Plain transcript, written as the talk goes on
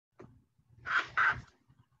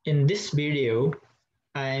In this video,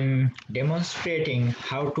 I'm demonstrating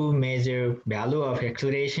how to measure value of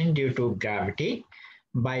acceleration due to gravity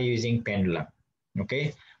by using pendulum.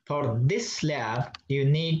 Okay, for this lab, you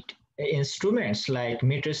need instruments like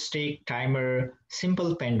meter stick, timer,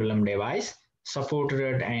 simple pendulum device, support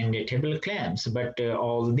rod, and table clamps. But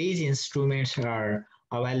all these instruments are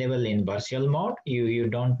available in virtual mode. You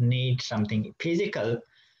don't need something physical.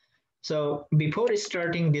 So before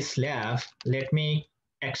starting this lab, let me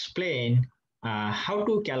explain how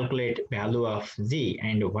to calculate value of z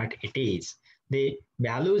and what it is. The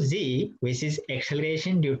value z, which is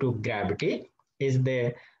acceleration due to gravity, is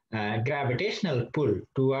the gravitational pull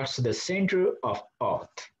towards the center of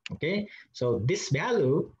Earth. Okay, so this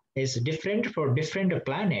value is different for different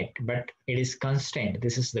planet, but it is constant.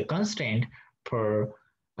 This is the constant for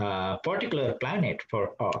particular planet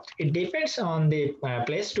for Earth. It depends on the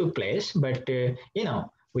place to place, but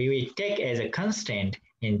we take as a constant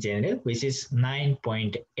in general, which is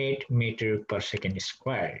 9.8 meter per second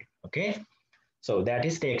squared. Okay, so that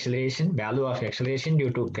is the acceleration value of acceleration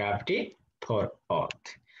due to gravity for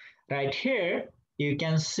Earth. Right here, you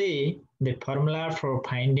can see the formula for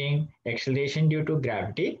finding acceleration due to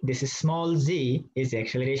gravity. This is small z is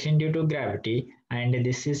acceleration due to gravity, and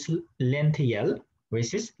this is length L,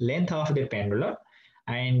 which is length of the pendulum,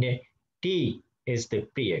 and t is the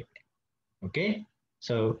period. Okay,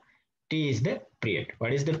 so t is the period.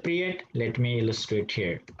 What is the period? Let me illustrate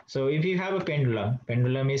here. So if you have a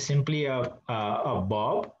pendulum is simply a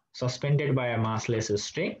bob suspended by a massless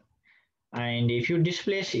string, and if you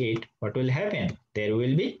displace it, what will happen? There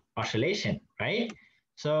will be oscillation, right?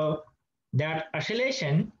 So that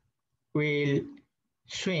oscillation will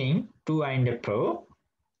swing to and fro,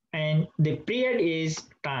 and the period is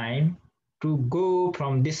time to go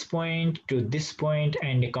from this point to this point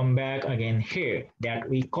and come back again here, that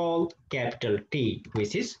we call capital T,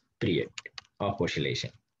 which is period of oscillation.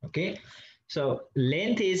 Okay, so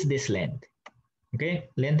length is this length. Okay,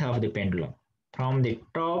 length of the pendulum from the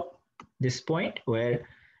top, this point where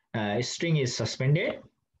string is suspended,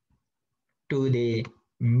 to the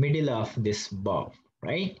middle of this bob,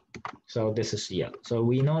 right? So this is L. So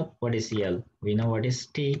we know what is L, we know what is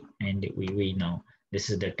T, and we know this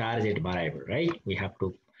is the target variable, right? We have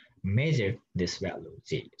to measure this value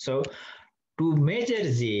Z. So to measure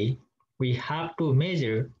Z, we have to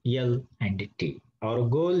measure L and T. Our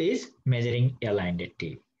goal is measuring L and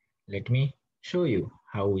T. Let me show you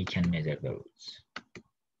how we can measure those.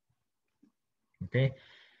 Okay,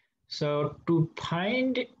 so to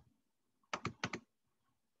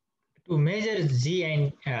measure Z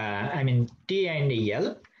and T and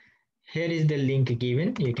L, here is the link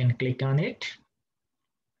given. You can click on it.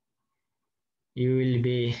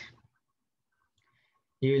 You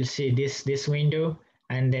will see this window,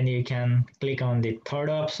 and then you can click on the third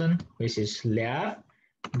option, which is lab.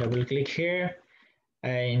 Double click here,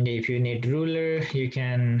 and if you need ruler, you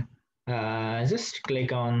can just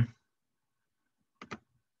click on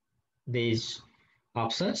these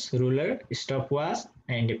options: ruler, stopwatch,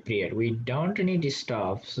 and period. We don't need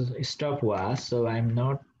stopwatch, so I'm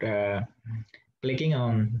not clicking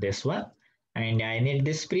on this one, and I need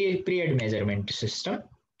this period measurement system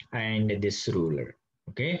and this ruler.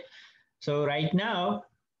 Okay, so right now,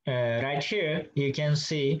 right here, you can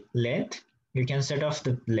see length. You can set off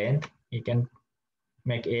the length. You can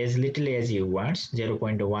make as little as you want,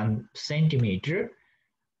 0.1 centimeter,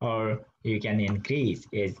 or you can increase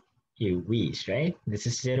as you wish, right? This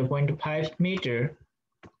is 0.5 meter,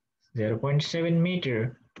 0.7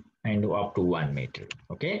 meter, and up to 1 meter.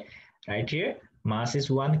 Okay, right here, mass is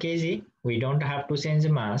 1 kg. We don't have to change the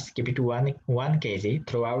mass, keep it 1 kg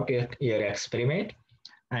throughout your experiment.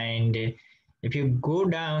 And if you go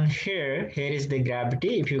down here, here is the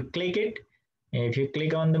gravity. If you click it, if you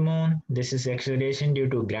click on the moon, this is acceleration due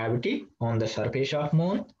to gravity on the surface of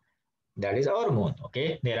moon. That is our moon.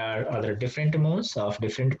 Okay, there are other different moons of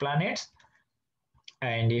different planets.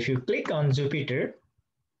 And if you click on Jupiter,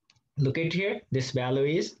 look at here, this value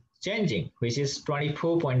is changing, which is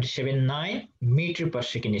 24.79 meter per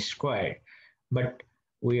second squared. But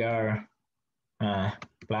we are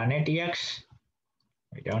planet X,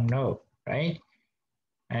 we don't know, right?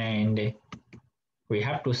 And we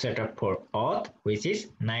have to set up for Earth, which is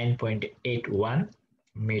 9.81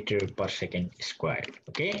 meter per second squared.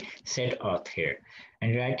 Okay, set Earth here.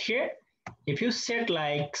 And right here, if you set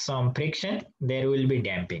like some friction, there will be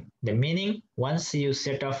damping. The meaning, once you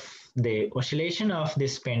set off the oscillation of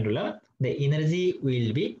this pendulum, the energy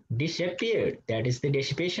will be disappeared. That is the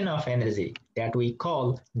dissipation of energy that we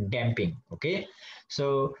call damping. Okay,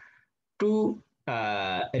 so to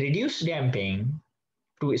reduce damping,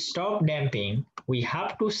 to stop damping, we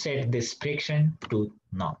have to set this friction to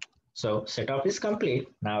none. So setup is complete.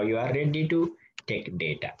 Now you are ready to take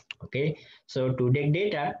data. Okay. So to take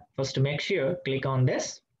data, first make sure click on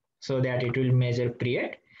this so that it will measure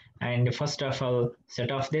period. And first of all,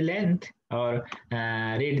 set off the length or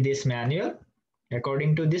read this manual.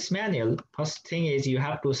 According to this manual, first thing is you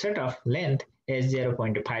have to set off length as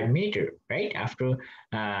 0.5 meter, right? After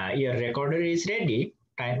your recorder is ready,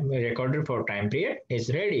 time recorder for time period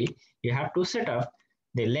is ready, you have to set off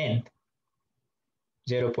the length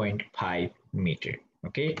 0.5 meter.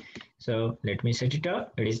 Okay, so let me set it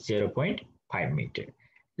up. It is 0.5 meter.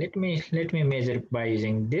 Let me measure by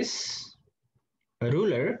using this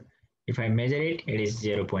ruler. If I measure it, it is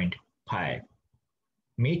 0.5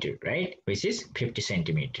 meter, right? Which is 50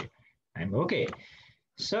 centimeter. I'm okay.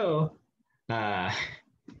 So uh,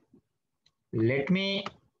 let me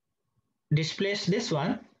displace this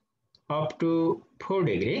one up to 4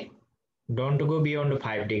 degree. Don't go beyond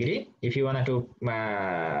 5 degree. If you want to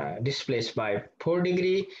displace by 4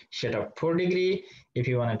 degree, set up 4 degree. If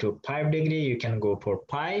you want to 5 degree, you can go for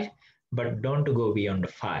 5, but don't go beyond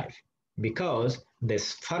 5 because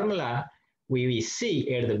this formula we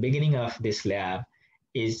see at the beginning of this lab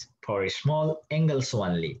is for small angles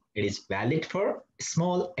only. It is valid for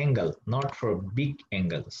small angle, not for big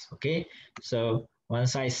angles. Okay, so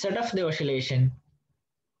once I set off the oscillation,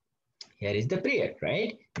 here is the period,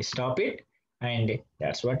 right? You stop it, and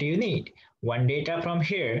that's what you need. One data from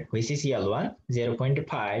here, which is L1,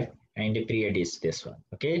 0.5, and the period is this one,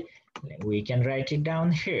 okay? We can write it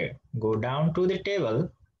down here. Go down to the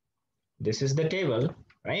table. This is the table,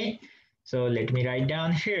 right? So let me write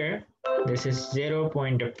down here. This is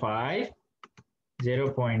 0.5,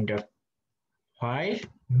 0.5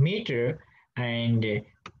 meter, and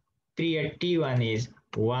period T1 is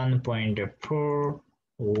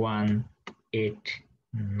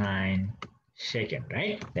 1.4189 second,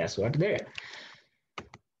 right? That's what there.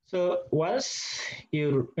 So once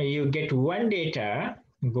you get one data,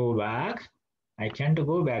 go back. I can't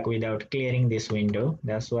go back without clearing this window.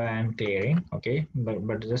 That's why I'm clearing. Okay,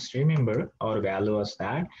 but just remember our value was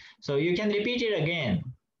that. So you can repeat it again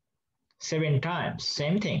 7 times.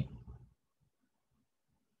 Same thing.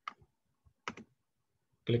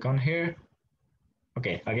 Click on here.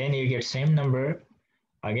 Okay, again you get same number.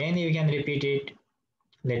 Again you can repeat it.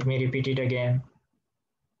 Let me repeat it again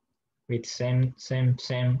with same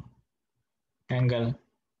angle.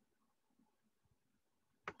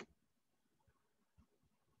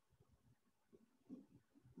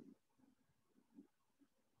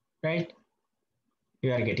 Right?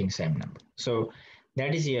 You are getting same number. So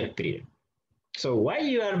that is your period. So why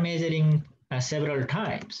you are measuring several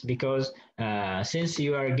times? Because since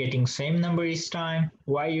you are getting same number each time,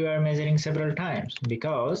 why you are measuring several times?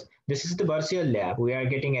 Because this is the virtual lab. We are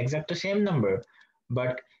getting exact same number.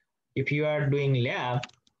 But if you are doing lab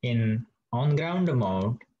in on ground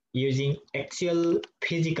mode using actual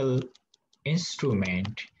physical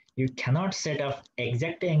instrument, you cannot set up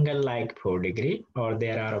exact angle like 4 degree, or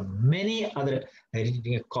there are many other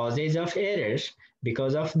causes of errors.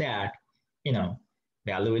 Because of that, you know,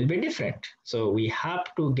 value will be different. So we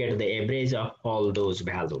have to get the average of all those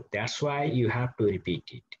values. That's why you have to repeat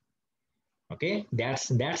it. Okay, that's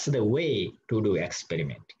the way to do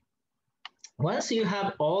experiment. Once you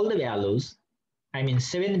have all the values, I mean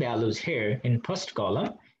 7 values here in first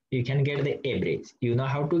column, you can get the average. You know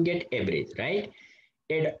how to get average, right?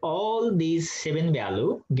 Add all these 7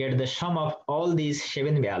 values, get the sum of all these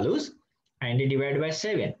 7 values, and divide by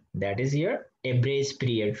 7. That is your average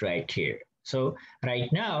period right here. So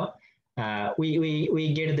right now,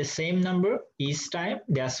 we get the same number each time.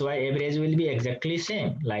 That's why average will be exactly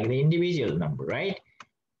same like the individual number, right?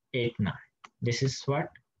 8, 9. This is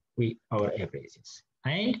what our average is.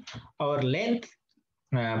 And our length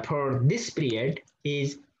for this period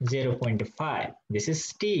is 0.5. This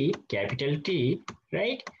is T, capital T,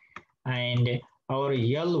 right? And our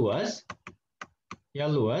L was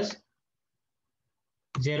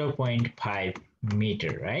 0.5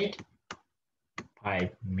 meter, right? 5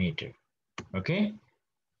 meter. Okay.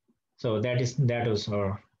 So that was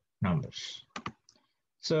our numbers.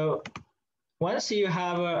 So once you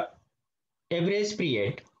have a average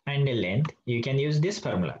period and a length, you can use this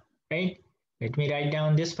formula, right? Let me write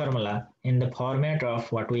down this formula in the format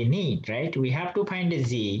of what we need, right? We have to find a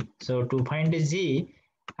z. So to find a z,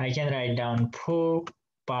 I can write down 4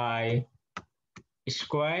 pi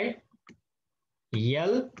square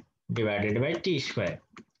L divided by T square.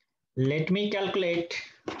 Let me calculate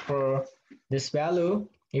for this value.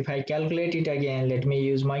 If I calculate it again, let me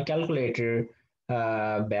use my calculator.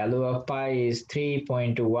 Value of pi is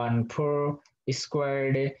 3.14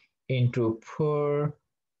 squared into 4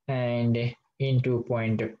 and into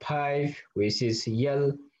 0.5, which is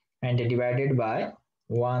L, and divided by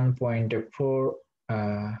 1.4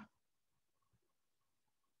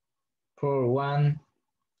 41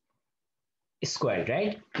 square,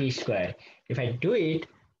 right? T square. If I do it,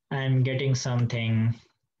 I'm getting something,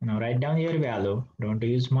 write down your value. Don't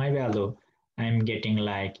use my value. I'm getting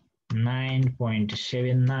like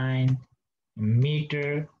 9.79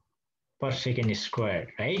 meter per second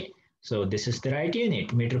square, right? So this is the right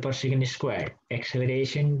unit, meter per second square,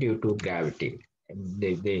 acceleration due to gravity,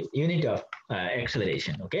 the unit of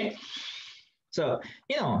acceleration, okay? So,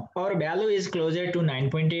 our value is closer to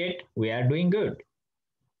 9.8, we are doing good.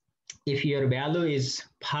 If your value is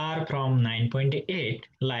far from 9.8,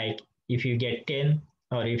 like if you get 10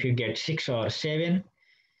 or if you get 6 or 7,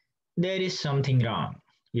 there is something wrong.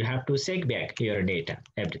 You have to check back your data,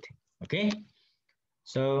 everything, okay?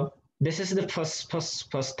 So this is the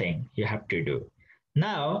first thing you have to do.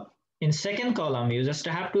 Now, in second column, you just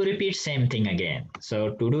have to repeat same thing again.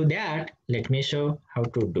 So to do that, let me show how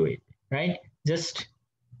to do it, right? Just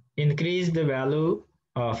increase the value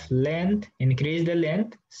of length, increase the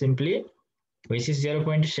length simply, which is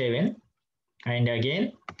 0.7, and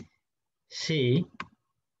again see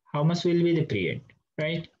how much will be the period,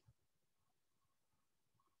 right?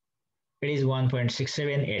 It is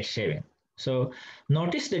 1.6787. So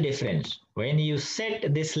notice the difference. When you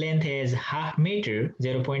set this length as half meter,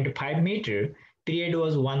 0.5 meter, period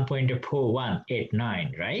was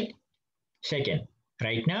 1.4189, right? Second,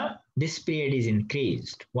 right now, this period is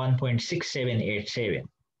increased 1.6787.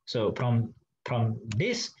 So from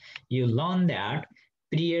this, you learn that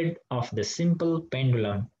period of the simple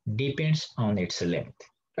pendulum depends on its length,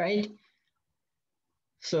 right?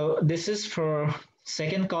 So this is for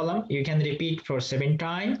second column. You can repeat for 7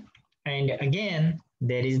 times. And again,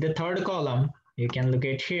 there is the third column. You can look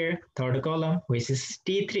at here, third column, which is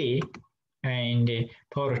T3. And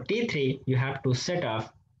for T3, you have to set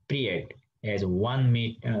off period as 1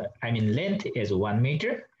 meter, length as 1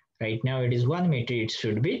 meter. Right now it is 1 meter, it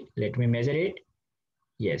should be. Let me measure it.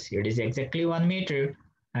 Yes, it is exactly 1 meter.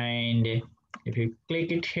 And if you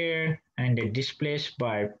click it here and displace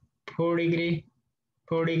by 4 degree,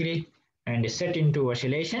 4 degree and set into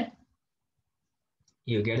oscillation,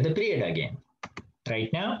 you get the period again.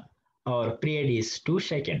 Right now, our period is 2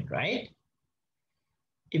 seconds, right?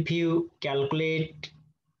 If you calculate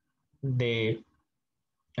the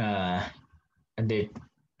uh, the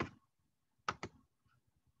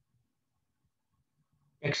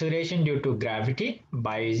acceleration due to gravity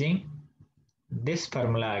by using this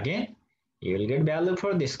formula again, you will get value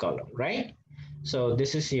for this column, right? So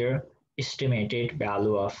this is your estimated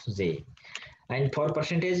value of Z. And for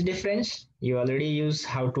percentage difference, you already use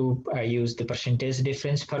how to use the percentage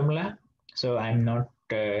difference formula. So I'm not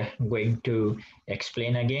going to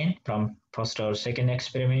explain again. From first or second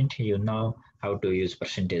experiment, you know how to use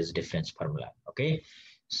percentage difference formula, okay?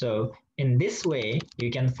 So in this way,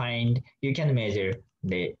 you can measure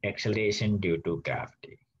the acceleration due to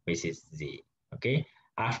gravity, which is Z, okay?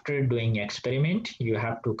 After doing experiment, you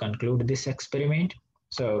have to conclude this experiment.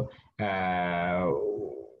 So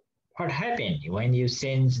what happened when you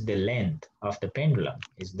change the length of the pendulum?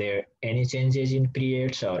 Is there any changes in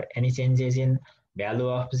periods or any changes in value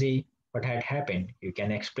of Z? What had happened? You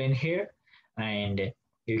can explain here, and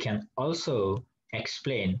you can also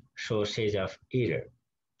explain sources of error.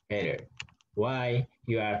 Why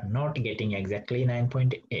you are not getting exactly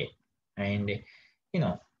 9.8. And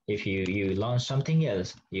if you learn something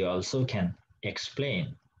else, you also can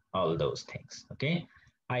explain all those things. Okay.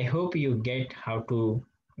 I hope you get how to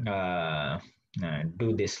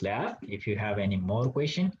do this lab. If you have any more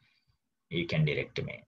question, you can direct to me.